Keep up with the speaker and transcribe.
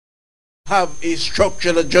Have a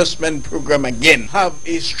structural adjustment program again. Have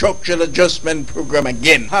a structural adjustment program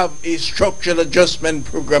again. Have a structural adjustment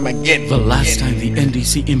program again. The last time the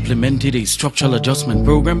NDC implemented a structural adjustment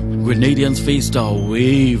program, Grenadians faced a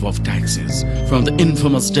wave of taxes. From the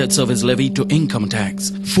infamous debt service levy to income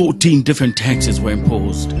tax, 14 different taxes were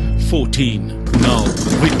imposed. 14. Now,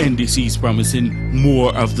 the NDC is promising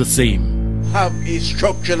more of the same. Have a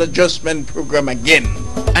structural adjustment program again.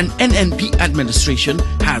 An NNP administration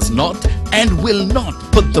has not and will not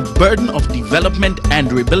put the burden of development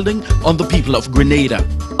and rebuilding on the people of Grenada.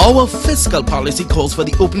 Our fiscal policy calls for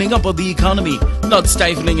the opening up of the economy, not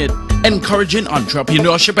stifling it, encouraging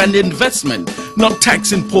entrepreneurship and investment, not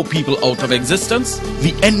taxing poor people out of existence.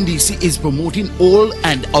 The NDC is promoting old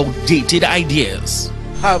and outdated ideas.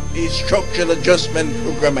 Have a structural adjustment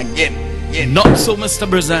program again. Not so, Mr.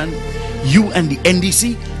 Brazan. You and the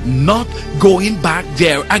NDC not going back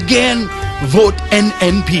there again. Vote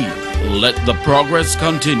NNP. Let the progress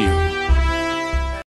continue.